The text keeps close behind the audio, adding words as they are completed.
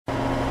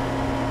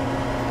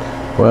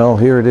Well,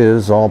 here it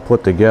is, all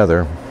put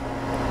together.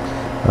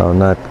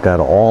 Not got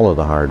all of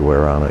the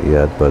hardware on it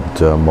yet, but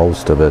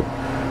most of it.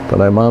 But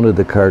I mounted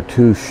the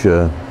cartouche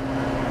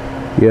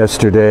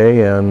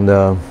yesterday, and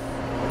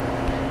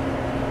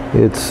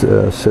it's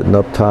sitting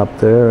up top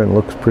there and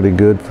looks pretty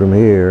good from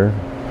here.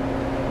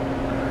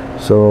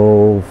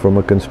 So from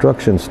a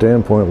construction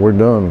standpoint, we're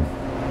done.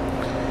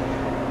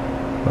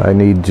 I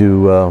need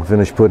to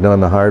finish putting on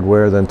the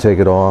hardware, then take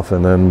it off,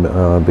 and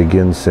then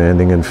begin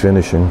sanding and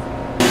finishing.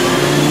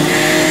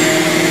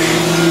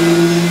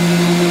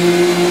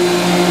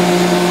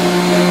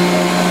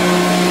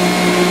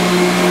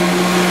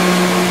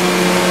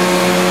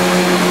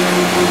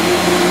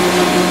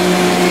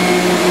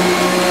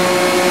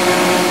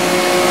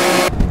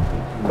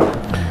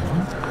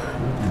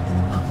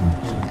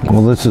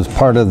 Well, this is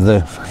part of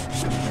the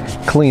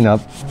cleanup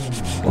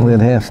that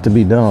has to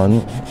be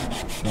done.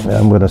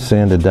 I'm going to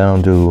sand it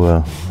down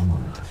to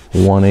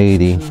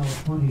 180.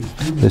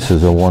 This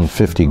is a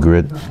 150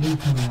 grit.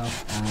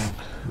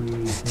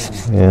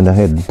 And I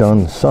had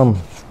done some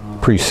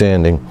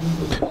pre-sanding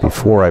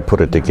before I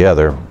put it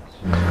together.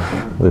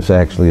 This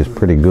actually is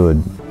pretty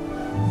good.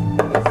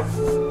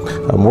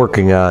 I'm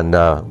working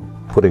on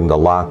putting the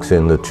locks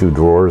in the two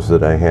drawers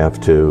that I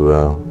have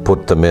to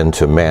put them in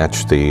to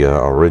match the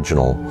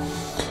original.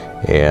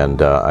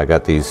 And I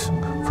got these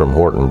from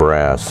Horton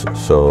Brass,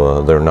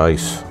 so they're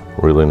nice,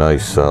 really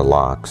nice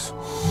locks.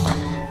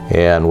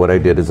 And what I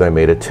did is I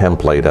made a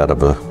template out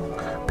of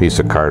a piece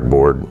of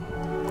cardboard,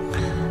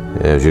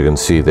 as you can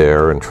see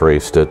there, and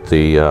traced it.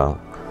 The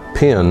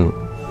pin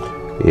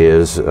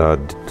is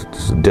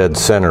dead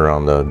center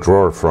on the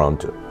drawer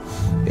front,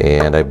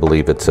 and I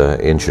believe it's 1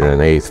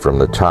 1/8 from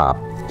the top.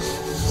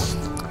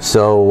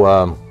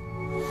 So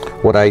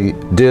what I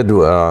did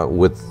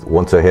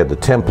once I had the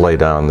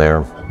template on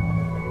there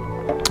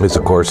is,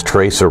 of course,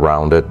 trace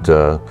around it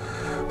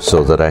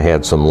so that I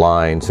had some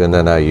lines, and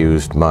then I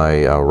used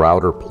my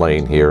router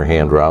plane here,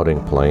 hand routing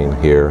plane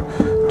here,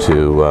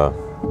 to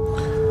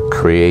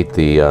create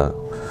the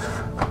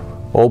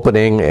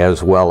opening,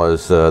 as well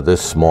as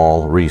this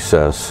small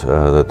recess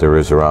that there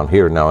is around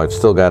here. Now I've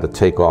still got to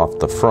take off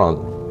the front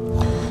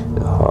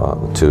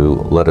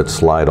to let it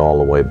slide all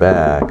the way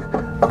back,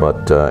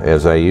 but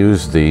as I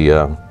used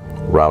the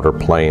router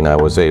plane, I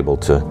was able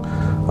to,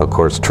 of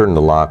course, turn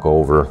the lock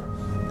over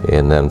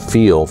and then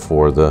feel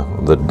for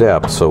the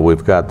depth. So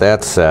we've got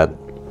that set.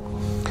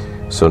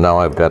 So now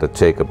I've got to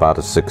take about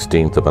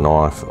 1/16 of an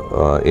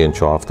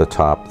inch off the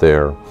top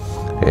there,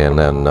 and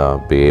then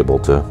be able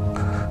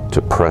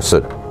to press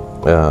it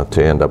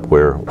to end up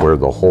where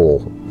the hole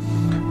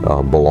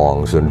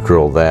belongs, and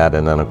drill that,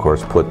 and then of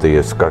course put the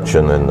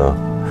escutcheon and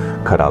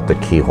cut out the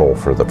keyhole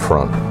for the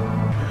front.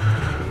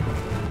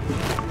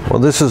 Well,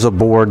 this is a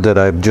board that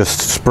I've just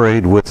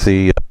sprayed with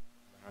the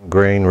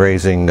grain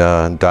raising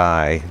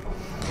dye,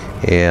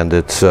 and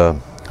it's a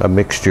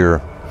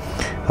mixture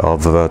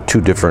of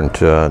two different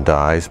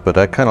dyes, but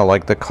I kind of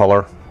like the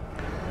color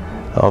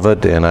of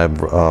it, and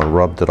I've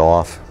rubbed it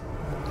off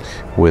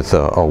with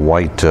a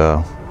white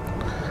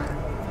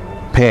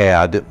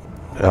pad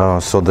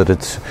so that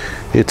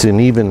it's an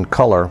even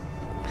color.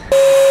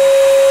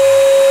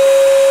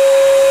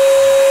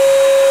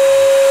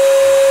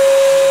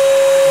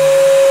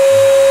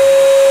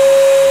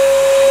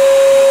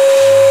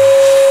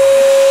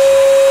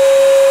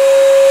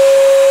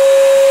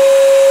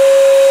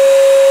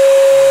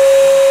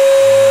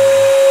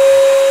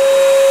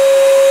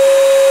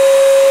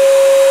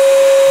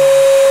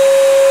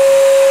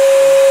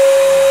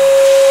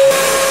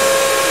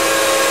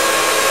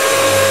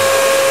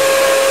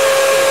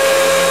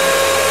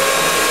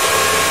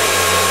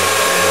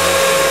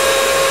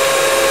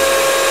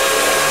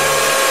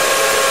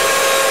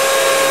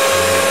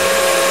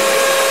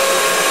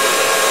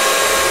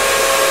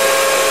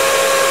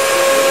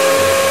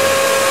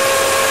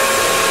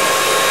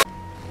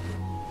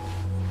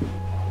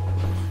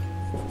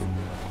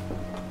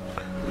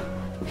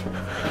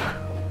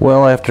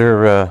 Well,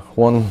 after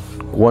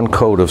one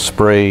coat of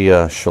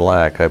spray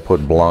shellac, I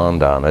put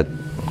blonde on it.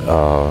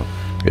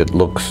 It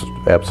looks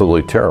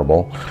absolutely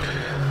terrible,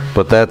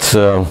 but that's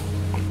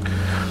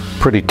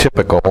pretty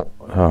typical.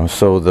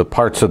 So the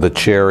parts of the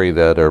cherry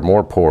that are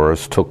more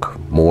porous took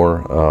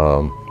more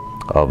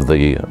of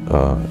the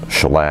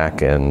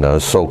shellac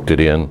and soaked it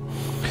in,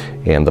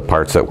 and the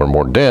parts that were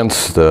more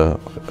dense, the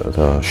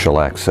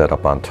shellac set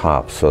up on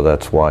top. So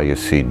that's why you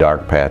see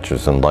dark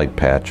patches and light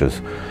patches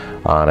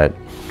on it.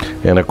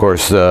 And of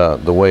course, the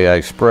way I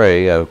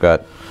spray, I've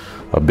got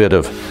a bit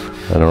of,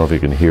 I don't know if you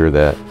can hear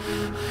that,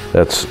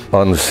 that's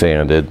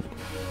unsanded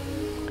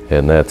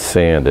and that's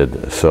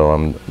sanded. So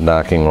I'm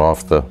knocking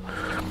off the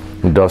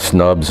dust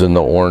nubs and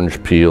the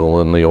orange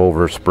peel and the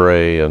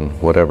overspray and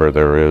whatever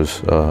there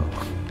is.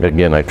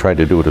 Again, I try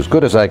to do it as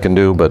good as I can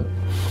do, but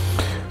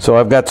so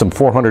I've got some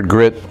 400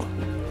 grit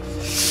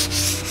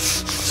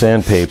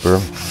sandpaper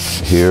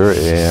here,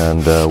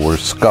 and we're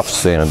scuff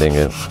sanding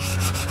it.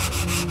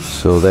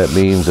 So that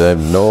means I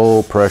have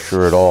no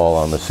pressure at all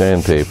on the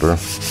sandpaper,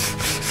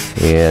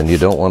 and you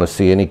don't want to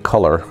see any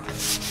color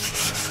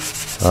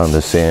on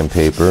the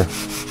sandpaper,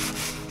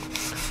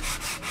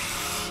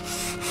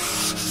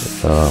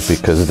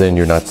 because then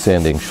you're not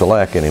sanding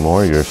shellac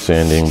anymore, you're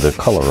sanding the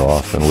color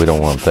off, and we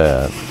don't want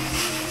that.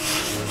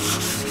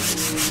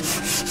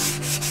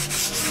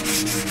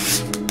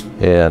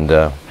 And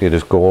you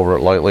just go over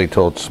it lightly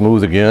till it's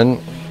smooth again,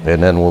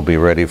 and then we'll be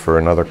ready for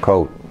another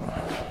coat.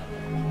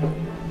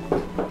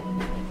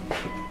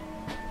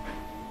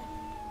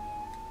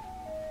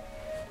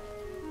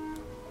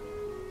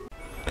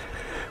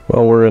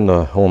 Well, we're in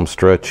the home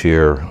stretch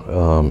here,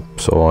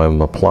 so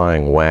I'm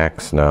applying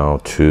wax now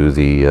to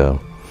the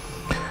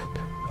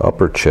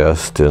upper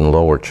chest and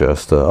lower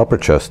chest. The upper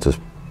chest is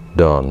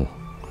done.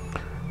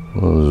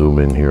 I'll zoom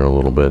in here a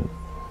little bit.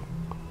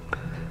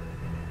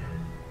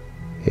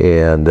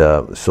 And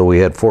so we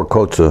had 4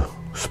 coats of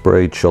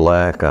sprayed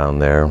shellac on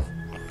there.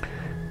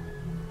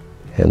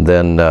 And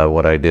then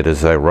what I did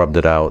is I rubbed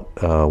it out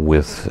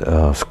with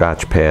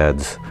scotch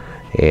pads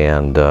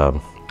and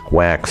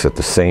wax at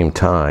the same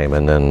time,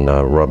 and then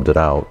rubbed it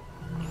out,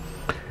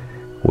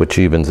 which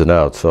evens it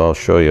out. So I'll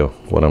show you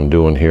what I'm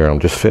doing here. I'm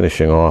just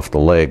finishing off the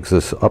legs.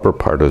 This upper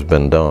part has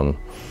been done,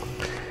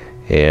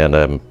 and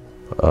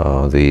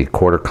the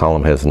quarter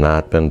column has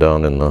not been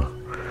done, and the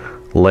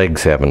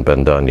legs haven't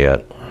been done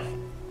yet.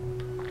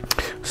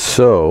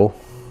 So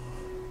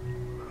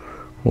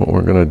what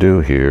we're going to do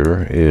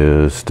here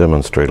is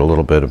demonstrate a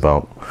little bit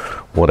about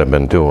what I've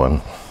been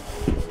doing.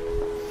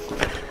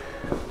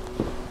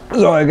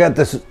 So I got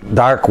this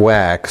dark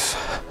wax.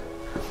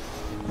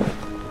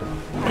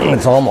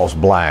 It's almost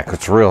black.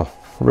 It's real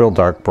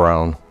dark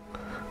brown,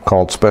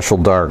 called Special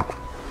Dark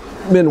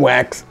Min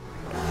Wax.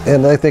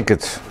 And I think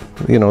it's,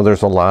 you know,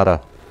 there's a lot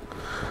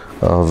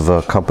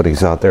of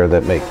companies out there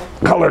that make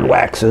colored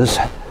waxes.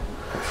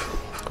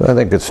 I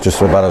think it's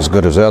just about as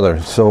good as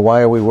others. So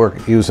why are we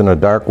using a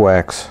dark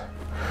wax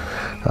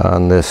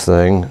on this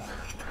thing?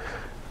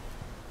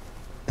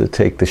 To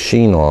take the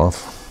sheen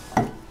off.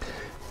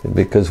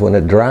 Because when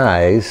it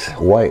dries,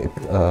 white,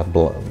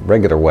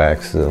 regular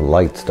wax, the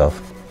light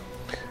stuff,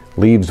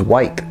 leaves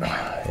white,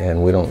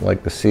 and we don't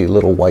like to see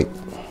little white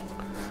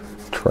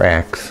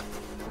tracks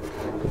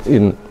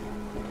in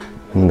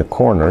the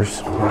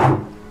corners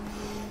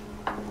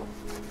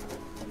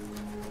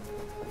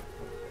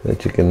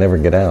that you can never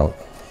get out.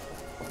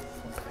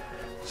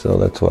 So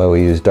that's why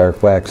we use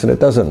dark wax, and it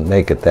doesn't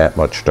make it that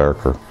much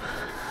darker,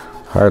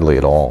 hardly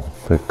at all,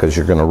 because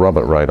you're going to rub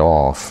it right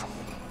off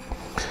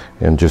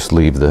and just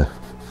leave the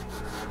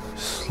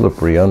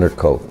slippery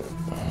undercoat.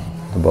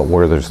 But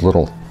where there's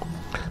little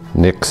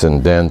nicks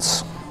and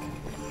dents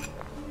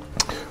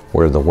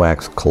where the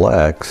wax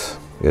collects,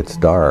 it's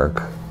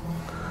dark,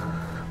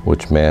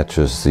 which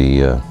matches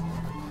the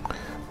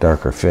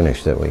darker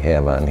finish that we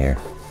have on here.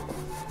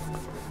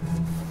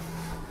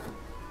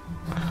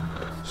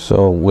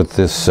 So with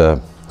this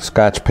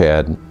Scotch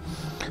pad,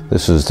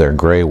 this is their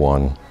gray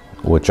one,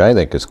 which I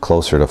think is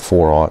closer to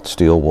 4/0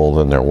 steel wool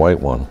than their white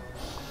one.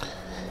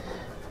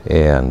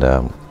 And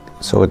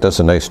so it does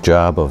a nice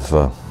job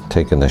of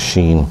taking the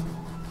sheen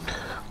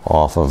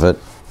off of it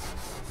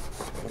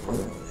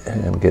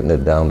and getting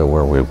it down to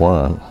where we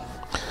want.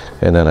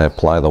 And then I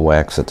apply the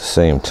wax at the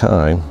same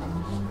time.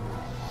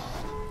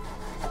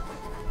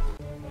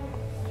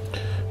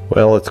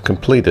 Well, it's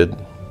completed,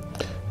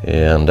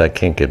 and I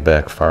can't get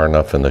back far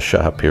enough in the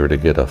shop here to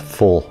get a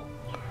full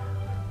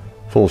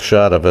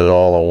shot of it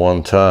all at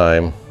one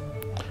time.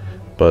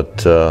 But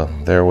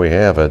there we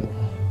have it.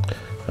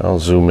 I'll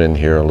zoom in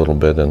here a little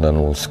bit, and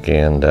then we'll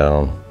scan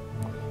down.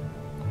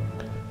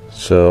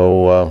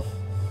 So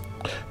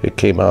it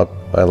came out,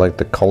 I like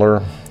the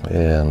color,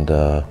 and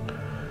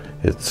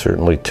it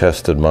certainly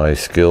tested my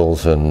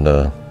skills and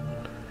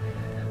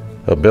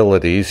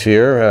abilities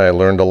here. I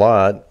learned a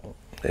lot,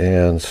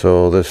 and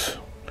so this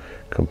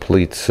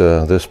completes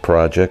this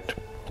project,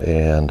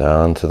 and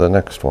on to the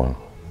next one.